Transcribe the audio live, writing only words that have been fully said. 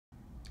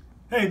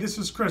Hey, this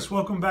is Chris.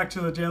 Welcome back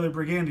to the Daily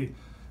Brigandy.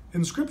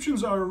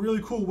 Inscriptions are a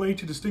really cool way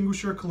to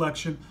distinguish your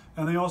collection,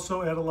 and they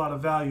also add a lot of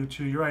value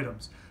to your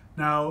items.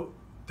 Now,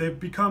 they've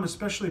become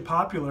especially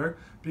popular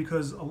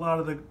because a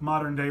lot of the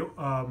modern day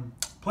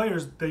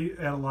players, they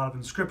add a lot of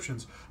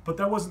inscriptions, but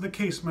that wasn't the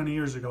case many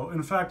years ago.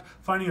 In fact,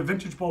 finding a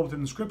vintage ball with an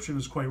inscription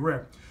is quite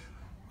rare.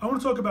 I want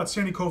to talk about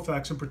Sandy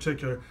Koufax in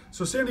particular.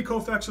 So Sandy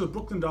Koufax of the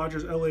Brooklyn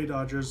Dodgers, LA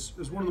Dodgers,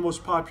 is one of the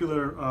most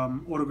popular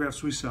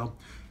autographs we sell.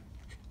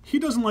 He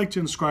doesn't like to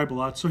inscribe a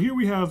lot, so here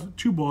we have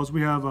two balls.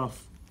 We have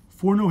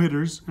 4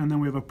 no-hitters, and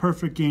then we have a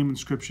perfect game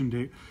inscription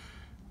date.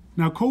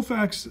 Now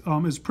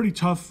Koufax is pretty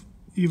tough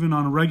even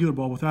on a regular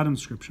ball without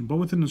inscription, but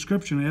with an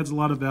inscription it adds a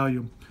lot of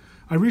value.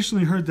 I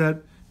recently heard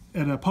that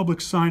at a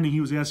public signing he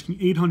was asking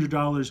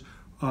 $800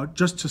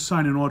 just to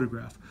sign an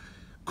autograph.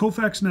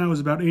 Koufax now is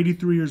about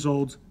 83 years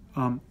old.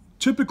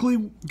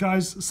 Typically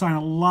guys sign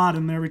a lot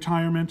in their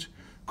retirement.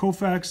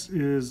 Koufax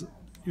is,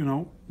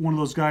 one of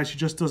those guys who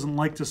just doesn't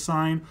like to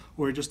sign,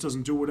 or he just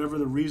doesn't do whatever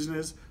the reason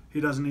is. He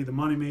doesn't need the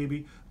money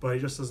maybe, but he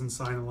just doesn't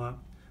sign a lot.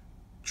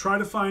 Try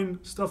to find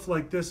stuff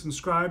like this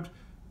inscribed.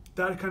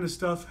 That kind of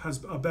stuff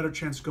has a better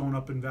chance of going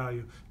up in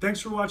value. Thanks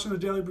for watching the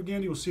Daily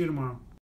Brigandy. We'll see you tomorrow.